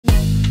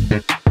Hey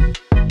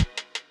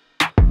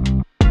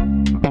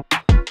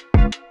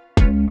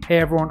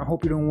everyone, I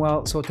hope you're doing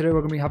well. So today we're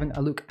going to be having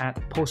a look at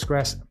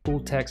Postgres full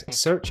text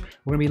search.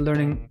 We're going to be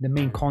learning the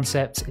main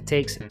concepts it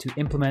takes to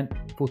implement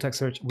full text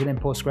search within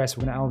Postgres.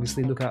 We're going to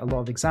obviously look at a lot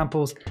of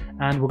examples,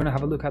 and we're going to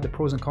have a look at the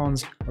pros and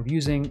cons of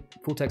using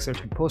full text search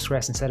in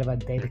Postgres instead of a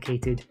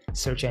dedicated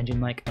search engine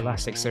like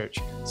Elasticsearch.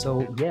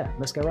 So yeah,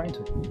 let's get right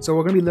into it. So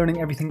we're going to be learning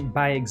everything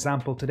by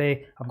example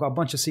today. I've got a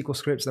bunch of SQL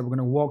scripts that we're going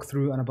to walk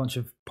through and a bunch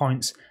of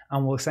points,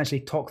 and we'll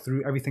essentially talk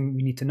through everything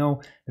we need to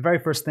know. The very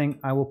first thing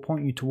I will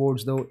point you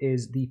towards though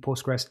is the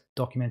Postgres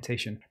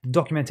documentation. The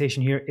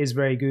documentation here is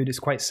very good. It's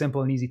quite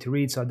simple and easy to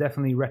read, so I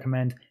definitely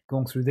recommend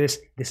going through this.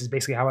 This is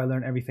basically how I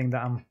learn everything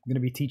that I'm going to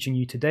be teaching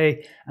you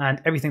today,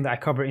 and everything that I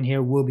cover in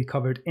here will be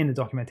covered in the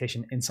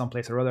documentation in some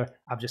place or other.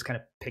 I've just kind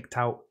of picked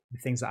out the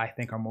things that I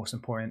think are most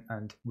important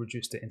and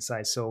reduced it in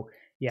size. So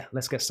yeah,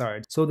 let's get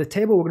started. So the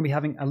table we're going to be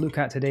having a look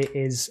at today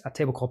is a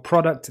table called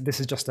product.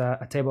 This is just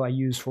a table I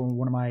use for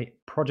one of my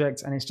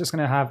projects, and it's just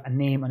going to have a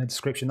name and a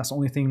description. That's the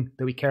only thing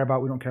that we care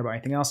about. We don't care about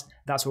anything else.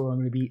 That's what we're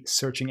going to be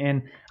searching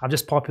in. I've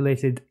just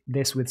populated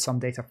this with some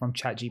data from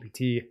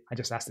ChatGPT. I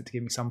just asked it to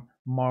give me some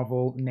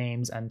Marvel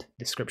names and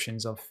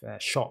descriptions of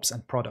shops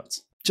and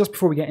products. Just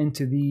before we get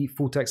into the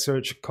full text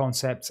search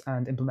concept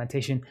and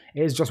implementation,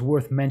 it is just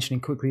worth mentioning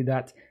quickly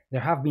that there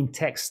have been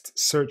text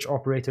search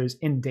operators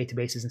in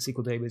databases and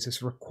SQL databases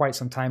for quite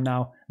some time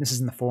now. This is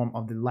in the form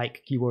of the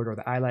like keyword or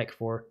the I like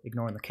for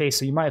ignoring the case.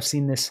 So you might have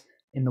seen this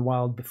in the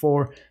wild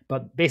before,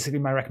 but basically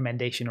my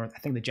recommendation, or I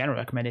think the general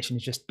recommendation,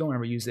 is just don't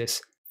ever use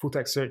this. Full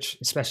text search,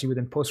 especially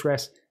within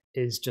Postgres,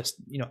 is just,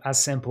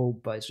 as simple,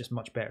 but it's just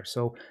much better.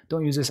 So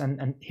don't use this,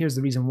 and here's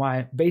the reason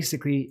why.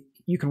 Basically,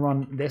 you can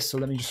run this. So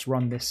let me just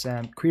run this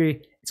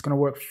query. It's going to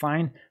work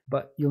fine,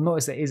 but you'll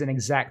notice there is an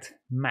exact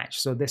match.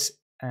 So this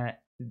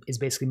is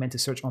basically meant to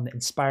search on the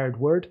inspired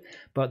word,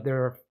 but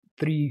there are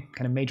three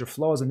kind of major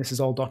flaws, and this is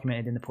all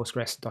documented in the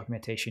Postgres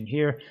documentation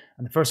here.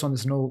 And the first one,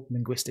 there's no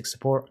linguistic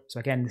support. So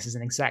again, this is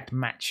an exact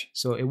match.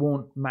 So it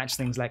won't match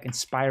things like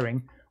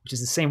inspiring, which is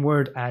the same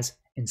word as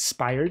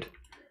inspired.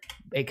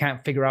 It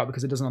can't figure out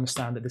because it doesn't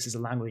understand that this is a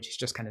language. It's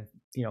just kind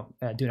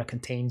of, doing a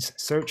contains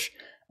search.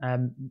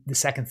 The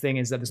second thing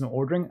is that there's no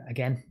ordering.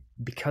 Again,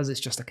 because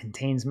it's just a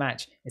contains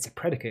match, it's a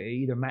predicate. It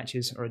either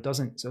matches or it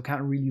doesn't. So it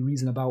can't really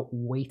reason about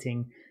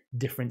weighting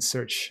different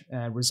search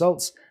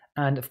results.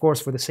 And of course,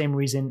 for the same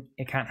reason,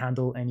 it can't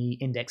handle any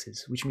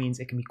indexes, which means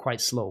it can be quite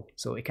slow.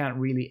 So it can't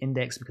really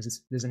index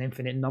because there's an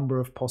infinite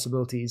number of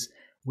possibilities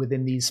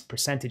within these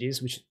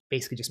percentages, which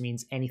basically just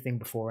means anything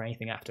before or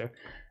anything after.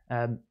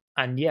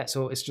 And yeah,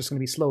 so it's just going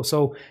to be slow.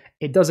 So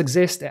it does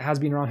exist. It has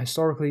been around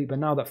historically, but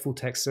now that full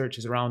text search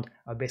is around,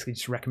 I basically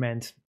just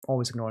recommend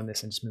always ignoring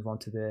this and just move on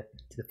to the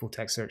full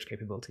text search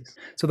capabilities.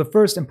 So the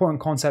first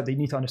important concept that you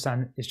need to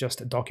understand is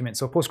just a document.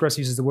 So Postgres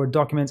uses the word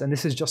documents, and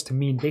this is just to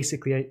mean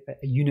basically a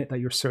unit that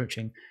you're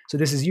searching. So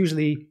this is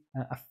usually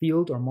a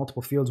field or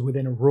multiple fields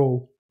within a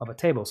row of a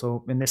table.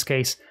 So in this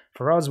case,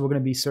 for us, we're going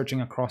to be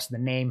searching across the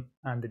name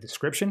and the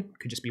description.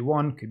 Could just be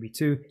one, could be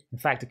two. In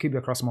fact, it could be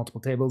across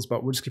multiple tables,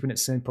 but we're just keeping it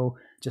simple.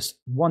 Just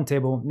one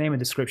table, name and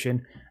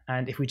description.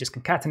 And if we just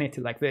concatenate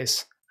it like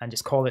this and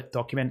just call it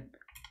document,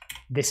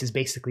 this is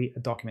basically a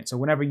document. So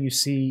whenever you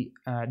see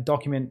a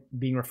document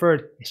being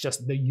referred, it's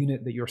just the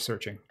unit that you're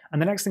searching.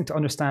 And the next thing to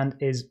understand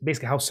is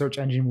basically how search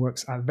engine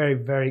works at a very,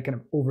 very kind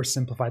of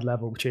oversimplified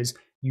level, which is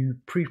you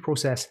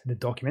pre-process the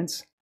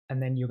documents,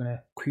 and then you're going to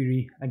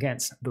query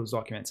against those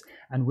documents.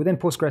 And within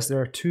Postgres,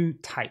 there are two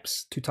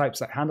types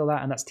that handle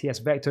that, and that's TS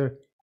vector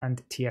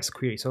and TS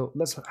query. So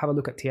let's have a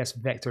look at TS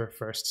vector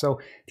first. So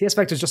TS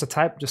vector is just a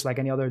type, just like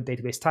any other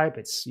database type.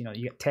 It's, you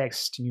get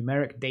text,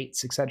 numeric,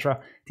 dates, etc.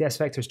 TS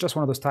vector is just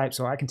one of those types.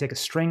 So I can take a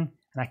string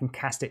and I can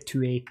cast it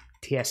to a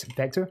TS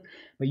vector,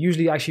 but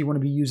usually I actually want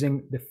to be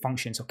using the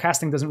function. So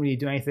casting doesn't really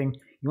do anything.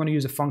 You want to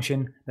use a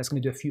function that's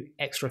going to do a few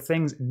extra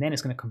things, and then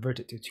it's going to convert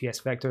it to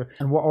TS vector.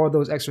 And what are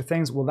those extra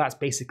things? Well, that's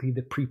basically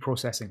the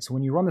pre-processing. So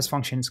when you run this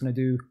function, it's going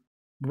to do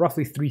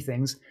roughly three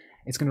things.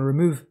 It's going to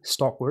remove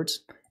stop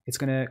words. It's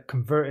going to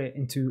convert it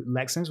into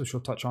lexemes, which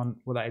we'll touch on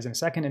what that is in a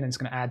second, and then it's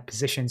going to add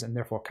positions and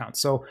therefore counts.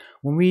 So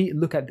when we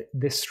look at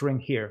this string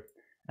here,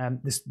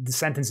 the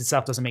sentence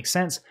itself doesn't make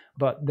sense,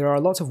 but there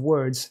are lots of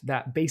words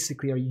that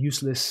basically are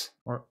useless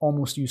or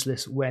almost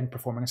useless when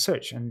performing a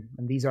search. And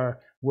these are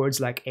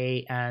words like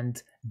a,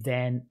 and,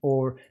 then,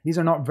 or. These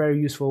are not very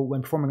useful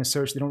when performing a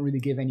search. They don't really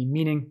give any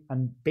meaning.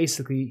 And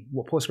basically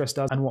what Postgres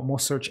does and what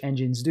most search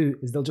engines do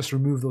is they'll just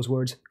remove those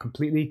words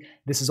completely.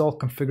 This is all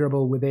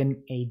configurable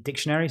within a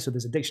dictionary. So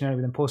there's a dictionary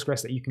within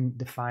Postgres that you can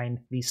define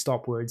these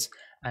stop words,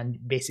 and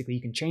basically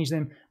you can change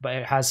them, but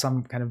it has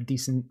some kind of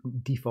decent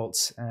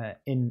defaults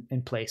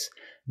in place.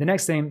 The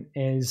next thing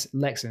is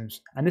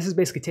lexemes, and this is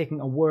basically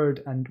taking a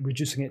word and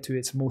reducing it to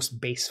its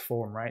most base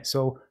form, right?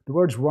 So the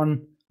words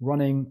run,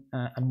 running,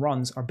 and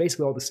runs are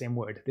basically all the same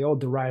word. They all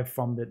derive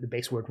from the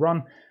base word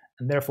run,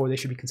 and therefore they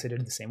should be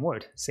considered the same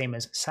word, same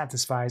as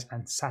satisfies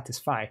and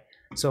satisfy.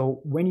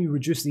 So when you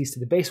reduce these to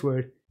the base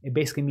word, it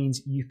basically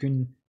means you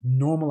can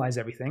normalize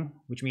everything,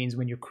 which means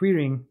when you're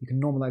querying, you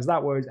can normalize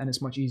that word, and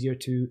it's much easier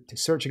to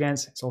search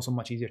against. It's also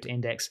much easier to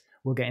index.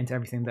 We'll get into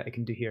everything that it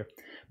can do here.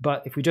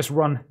 But if we just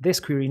run this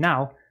query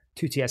now,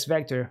 2ts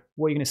vector,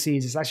 what you're going to see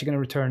is it's actually going to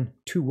return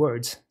 2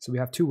 words. So we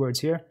have 2 words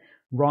here,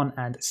 run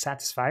and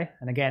satisfy.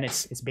 And again,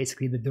 it's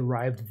basically the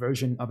derived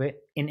version of it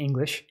in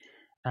English.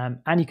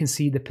 And you can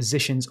see the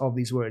positions of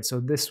these words. So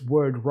this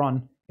word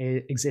run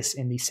exists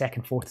in the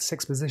 2nd, 4th,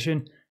 6th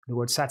position. The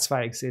word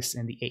satisfy exists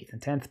in the 8th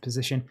and 10th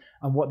position.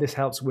 And what this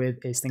helps with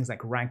is things like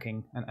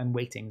ranking and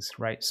weightings,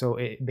 right? So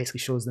it basically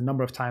shows the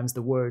number of times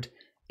the word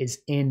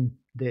is in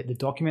the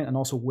document and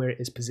also where it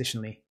is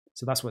positionally.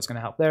 So that's what's going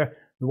to help there.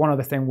 The one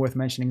other thing worth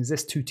mentioning is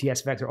this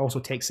 2ts vector also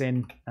takes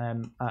in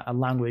a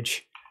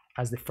language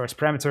as the first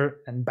parameter,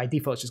 and by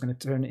default it's just going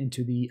to turn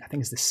into I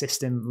think it's the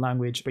system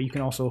language, but you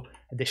can also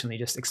additionally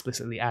just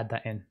explicitly add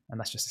that in, and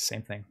that's just the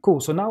same thing. Cool,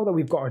 so now that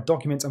we've got our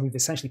documents and we've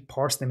essentially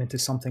parsed them into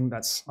something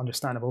that's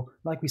understandable,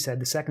 like we said,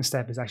 the second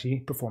step is actually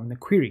performing the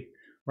query,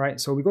 right?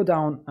 So we go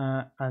down,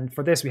 and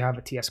for this we have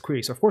a TS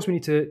query. So of course we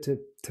need to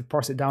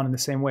parse it down in the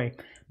same way,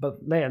 but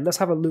let's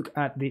have a look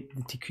at the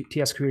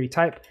TS query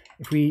type.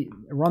 If we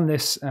run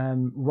this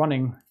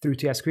running through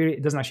TS query,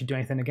 it doesn't actually do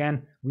anything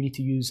again. We need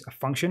to use a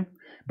function.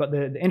 But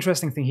the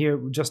interesting thing here,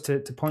 just to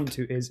point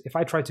to, is if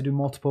I try to do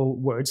multiple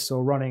words,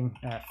 so running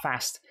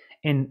fast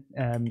and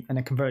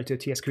then convert it to a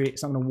TS query,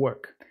 it's not going to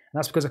work. And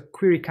that's because a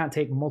query can't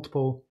take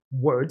multiple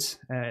words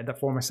that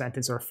form a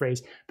sentence or a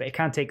phrase, but it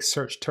can take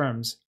search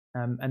terms.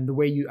 And the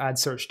way you add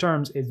search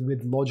terms is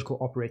with logical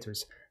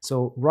operators.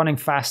 So running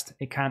fast,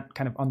 it can't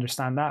kind of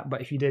understand that.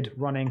 But if you did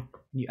running,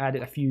 you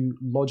added a few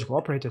logical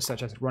operators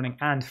such as running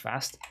and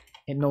fast,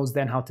 it knows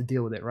then how to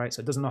deal with it, right?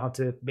 So it doesn't know how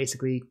to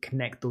basically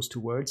connect those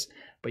 2 words,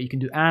 but you can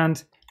do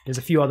and. There's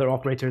a few other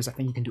operators. I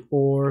think you can do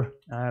or.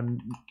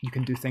 You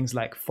can do things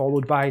like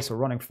followed by, so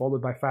running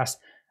followed by fast.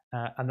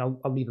 And I'll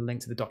leave a link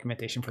to the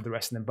documentation for the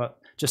rest of them. But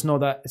just know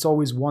that it's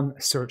always one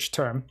search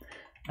term.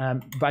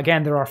 But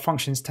again, there are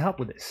functions to help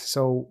with this.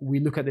 So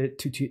we look at the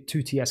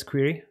 2ts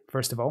query,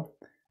 first of all.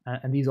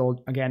 And these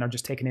all, again, are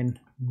just taking in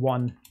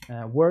one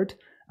word.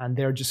 And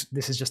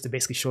this is just to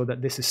basically show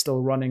that this is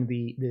still running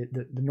the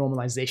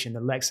normalization, the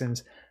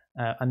lexemes,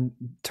 and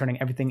turning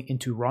everything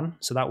into run.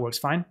 So that works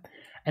fine.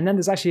 And then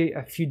there's actually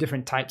a few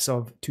different types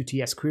of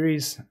 2ts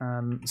queries.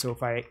 So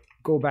if I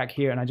go back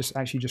here and I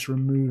just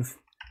remove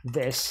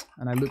this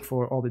and I look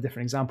for all the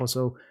different examples.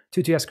 So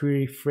 2ts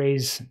query,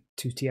 phrase,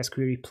 2ts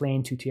query,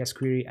 plain, 2ts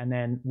query, and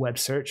then web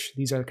search.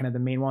 These are kind of the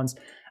main ones.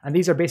 And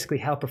these are basically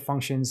helper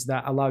functions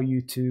that allow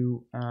you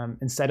to,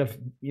 instead of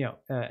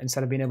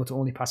being able to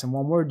only pass in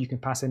one word, you can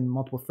pass in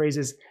multiple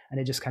phrases, and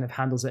it just kind of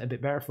handles it a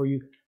bit better for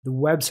you. The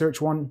web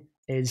search one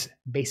is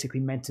basically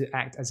meant to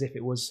act as if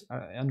it was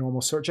a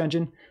normal search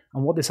engine.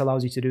 And what this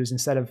allows you to do is,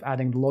 instead of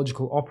adding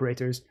logical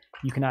operators,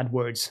 you can add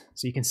words.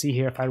 So you can see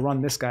here, if I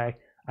run this guy,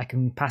 I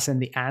can pass in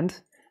the and.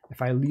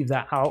 If I leave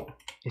that out,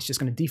 it's just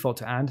going to default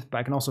to and, but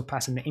I can also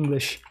pass in the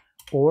English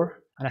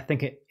or, and I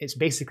think it's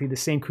basically the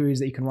same queries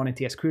that you can run in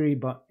TS query,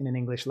 but in an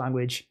English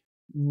language,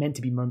 meant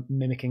to be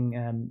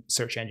mimicking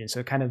search engines. So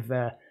it kind of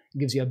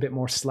gives you a bit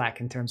more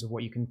slack in terms of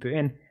what you can put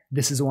in.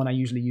 This is the one I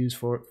usually use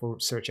for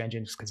search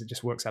engines because it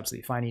just works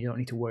absolutely fine. You don't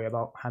need to worry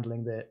about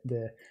handling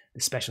the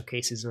special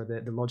cases or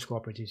the logical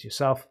operators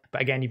yourself.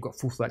 But again, you've got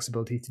full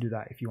flexibility to do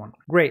that if you want.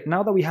 Great.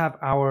 Now that we have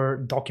our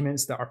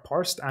documents that are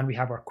parsed and we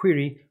have our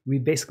query, we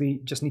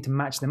basically just need to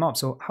match them up.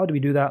 So how do we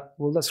do that?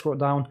 Well, let's scroll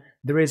down.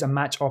 There is a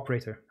match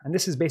operator, and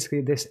this is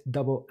basically this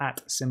double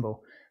at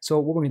symbol. So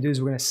what we're going to do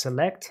is we're going to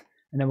select,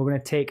 and then we're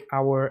going to take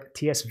our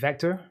TS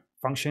vector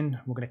function.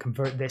 We're going to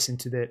convert this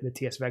into the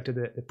TS vector,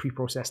 the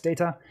pre-processed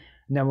data.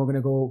 And then we're going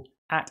to go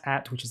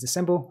at, which is the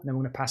symbol. And then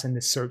we're going to pass in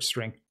the search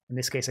string. In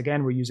this case,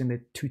 again, we're using the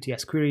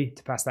 2TS query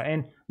to pass that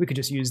in. We could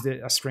just use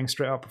a string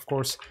straight up, of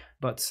course,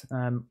 but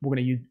we're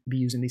going to be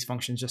using these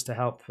functions just to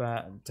help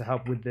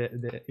with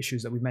the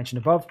issues that we've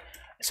mentioned above.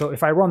 So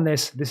if I run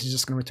this is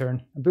just going to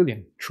return a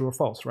Boolean, true or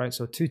false, right?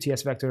 So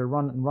 2TS vector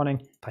running.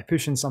 If I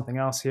push in something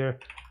else here,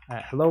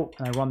 hello,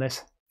 and I run this,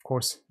 of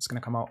course, it's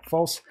going to come out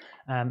false.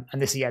 And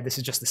this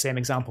is just the same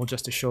example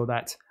just to show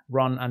that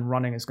run and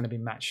running is going to be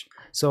matched.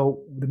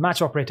 So the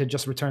match operator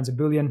just returns a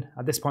Boolean.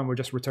 At this point, we're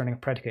just returning a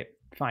predicate.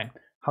 Fine.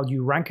 How do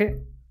you rank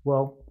it?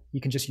 Well, you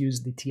can just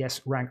use the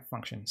TS rank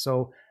function.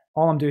 So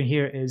all I'm doing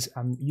here is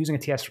I'm using a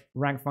TS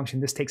rank function.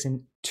 This takes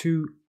in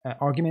 2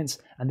 arguments,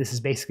 and this is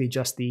basically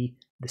just the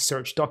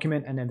search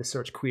document and then the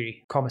search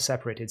query, comma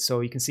separated. So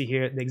you can see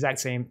here the exact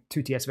same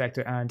 2TS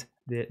vector and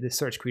the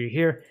search query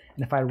here.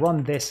 And if I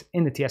run this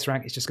in the TS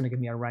rank, it's just going to give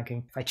me a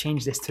ranking. If I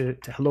change this to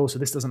hello, so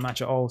this doesn't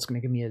match at all, it's going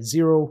to give me a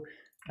 0.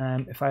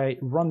 If I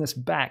run this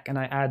back and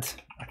I add,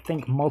 I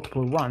think,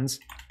 multiple runs,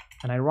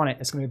 and I run it,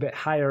 it's going to be a bit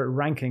higher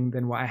ranking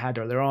than what I had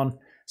earlier on.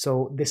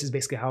 So this is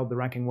basically how the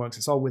ranking works.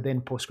 It's all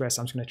within Postgres.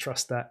 I'm just going to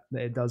trust that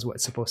it does what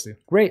it's supposed to.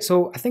 Great.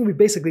 So I think we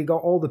basically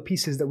got all the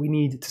pieces that we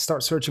need to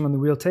start searching on the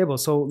real table.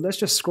 So let's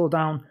just scroll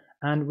down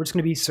and we're just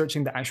going to be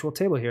searching the actual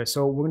table here.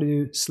 So we're going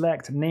to do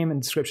select name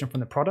and description from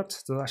the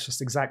product. So that's just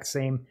the exact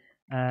same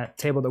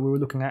table that we were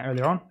looking at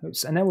earlier on.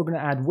 Oops. And then we're going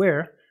to add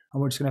where,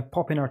 and we're just going to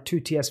pop in our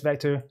 2ts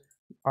vector,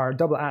 our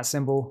double @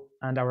 symbol,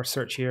 and our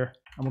search here.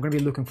 And we're going to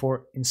be looking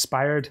for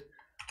inspired.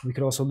 We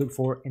could also look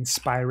for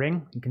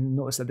inspiring. You can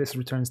notice that this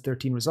returns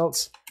 13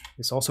 results.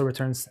 This also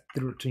returns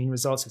 13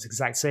 results. It's the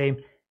exact same.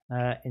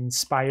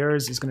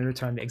 Inspires is going to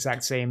return the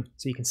exact same.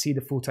 So you can see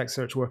the full text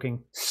search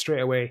working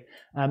straight away.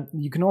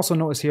 You can also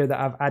notice here that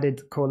I've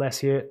added coalesce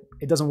here.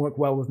 It doesn't work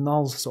well with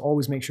nulls, so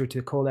always make sure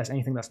to coalesce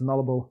anything that's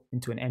nullable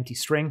into an empty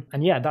string.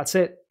 And yeah, that's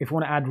it. If we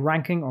want to add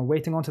ranking or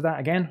weighting onto that,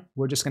 again,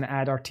 we're just going to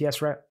add our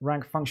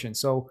tsrank function.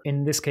 So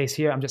in this case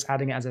here, I'm just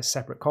adding it as a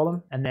separate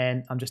column, and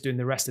then I'm just doing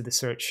the rest of the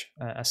search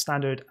as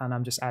standard, and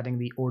I'm just adding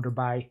the order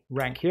by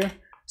rank here.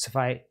 So if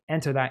I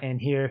enter that in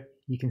here,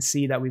 you can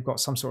see that we've got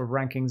some sort of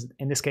rankings.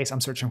 In this case,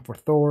 I'm searching for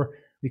Thor.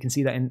 We can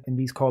see that in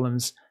these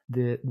columns,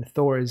 the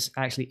Thor is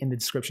actually in the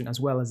description as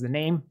well as the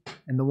name.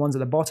 And the ones at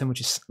the bottom,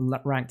 which is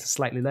ranked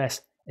slightly less,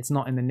 it's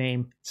not in the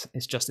name,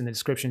 it's just in the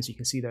description. So you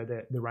can see there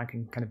the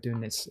ranking kind of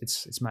doing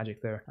its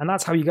magic there. And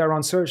that's how you get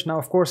around search. Now,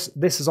 of course,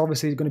 this is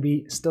obviously going to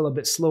be still a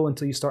bit slow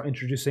until you start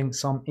introducing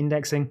some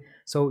indexing.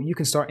 So you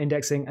can start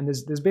indexing, and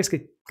there's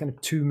basically kind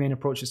of two main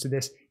approaches to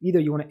this.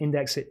 Either you want to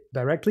index it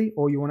directly,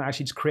 or you want to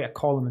actually just create a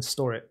column and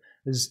store it.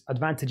 There's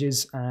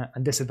advantages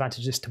and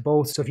disadvantages to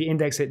both. So if you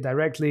index it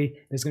directly,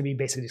 there's going to be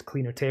basically just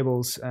cleaner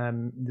tables.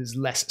 There's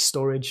less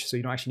storage, so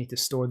you don't actually need to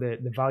store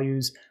the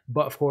values.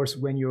 But of course,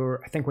 when you're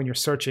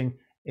searching,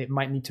 it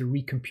might need to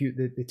recompute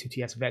the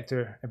 2ts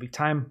vector every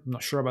time. I'm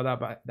not sure about that,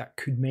 but that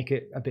could make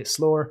it a bit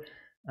slower.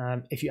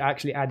 If you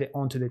actually add it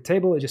onto the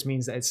table, it just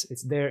means that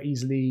it's there,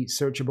 easily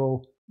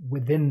searchable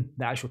within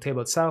the actual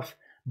table itself.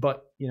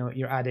 But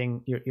you're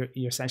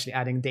essentially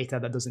adding data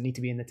that doesn't need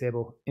to be in the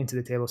table into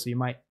the table, so you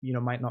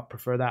might not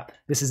prefer that.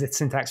 This is its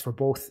syntax for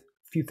both.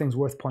 A few things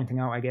worth pointing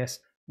out, I guess,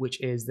 which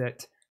is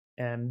that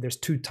there's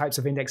two types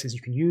of indexes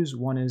you can use.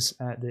 One is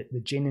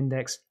the GIN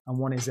index, and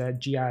one is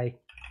GI.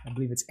 I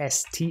believe it's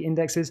ST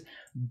indexes.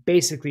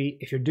 Basically,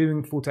 if you're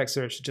doing full text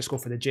search, just go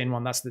for the GIN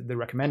one. That's the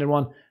recommended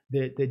one.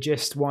 The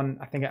GIST one,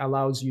 I think it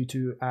allows you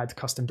to add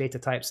custom data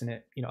types, and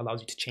it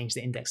allows you to change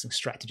the indexing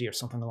strategy or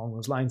something along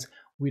those lines.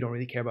 We don't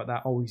really care about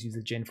that. Always use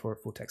the GIN for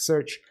full text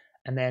search.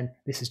 And then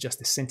this is just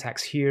the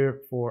syntax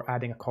here for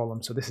adding a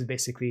column. So this is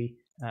basically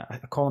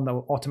a column that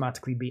will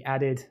automatically be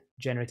added,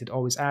 generated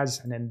always as,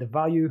 and then the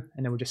value,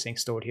 and then we're just saying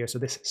stored here. So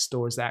this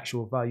stores the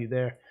actual value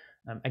there.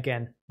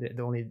 Again,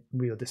 the only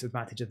real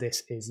disadvantage of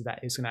this is that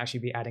it's going to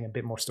actually be adding a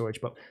bit more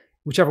storage, but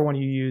whichever one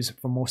you use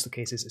for most of the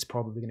cases is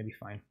probably going to be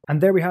fine.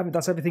 And there we have it.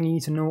 That's everything you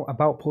need to know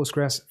about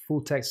Postgres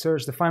full text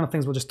search. The final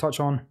things we'll just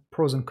touch on,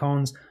 pros and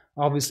cons.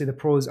 Obviously the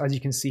pros, as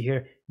you can see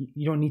here,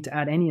 you don't need to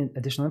add any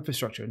additional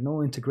infrastructure,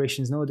 no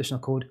integrations, no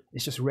additional code.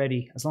 It's just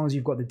ready. As long as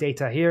you've got the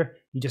data here,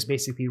 you just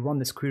basically run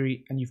this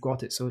query and you've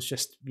got it. So it's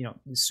just,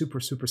 it's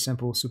super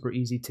simple, super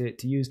easy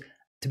to use.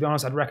 To be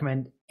honest, I'd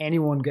recommend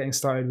anyone getting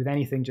started with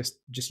anything, just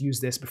use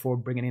this before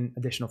bringing in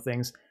additional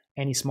things,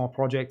 any small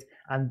project,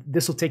 and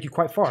this will take you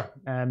quite far.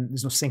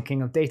 There's no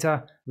syncing of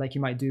data like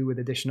you might do with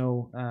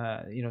additional,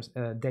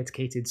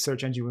 dedicated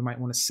search engine. We might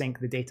want to sync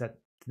the data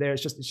there.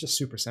 It's just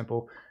super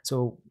simple.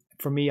 So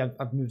for me,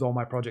 I've moved all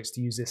my projects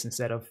to use this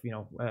instead of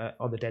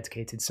other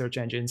dedicated search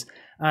engines.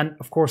 And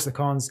of course, the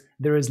cons,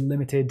 there is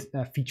limited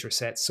feature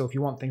sets. So if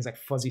you want things like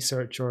fuzzy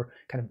search or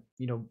kind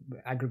of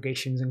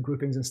aggregations and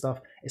groupings and stuff,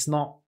 it's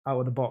not out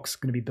of the box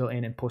going to be built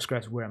in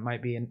Postgres where it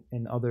might be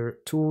in other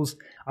tools.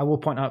 I will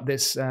point out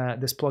this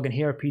plugin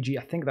here, PG.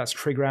 I think that's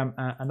Trigram,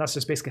 and that's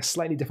just basically a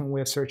slightly different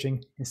way of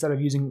searching. Instead of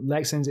using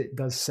lexins, it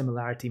does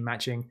similarity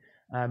matching.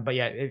 But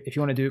yeah, if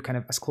you want to do kind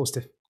of as close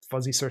to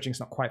fuzzy searching, it's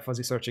not quite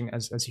fuzzy searching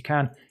as you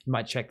can, you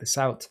might check this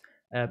out.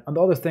 And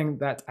the other thing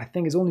that I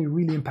think is only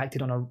really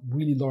impacted on a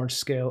really large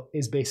scale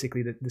is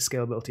basically the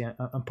scalability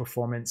and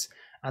performance.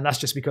 And that's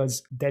just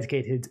because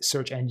dedicated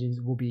search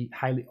engines will be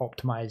highly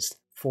optimized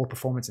for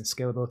performance and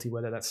scalability,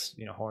 whether that's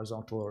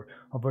horizontal or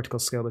vertical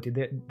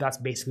scalability. That's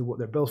basically what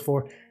they're built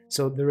for.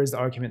 So there is the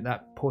argument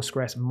that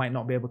Postgres might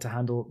not be able to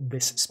handle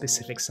this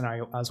specific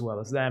scenario as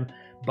well as them,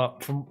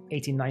 but from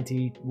 80,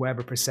 90,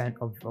 whatever percent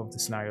of the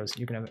scenarios,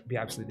 you're going to be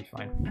absolutely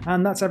fine.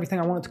 And that's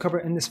everything I wanted to cover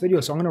in this video,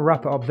 so I'm going to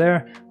wrap it up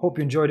there. Hope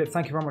you enjoyed it.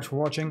 Thank you very much for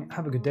watching.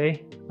 Have a good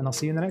day, and I'll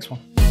see you in the next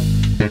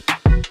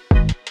one.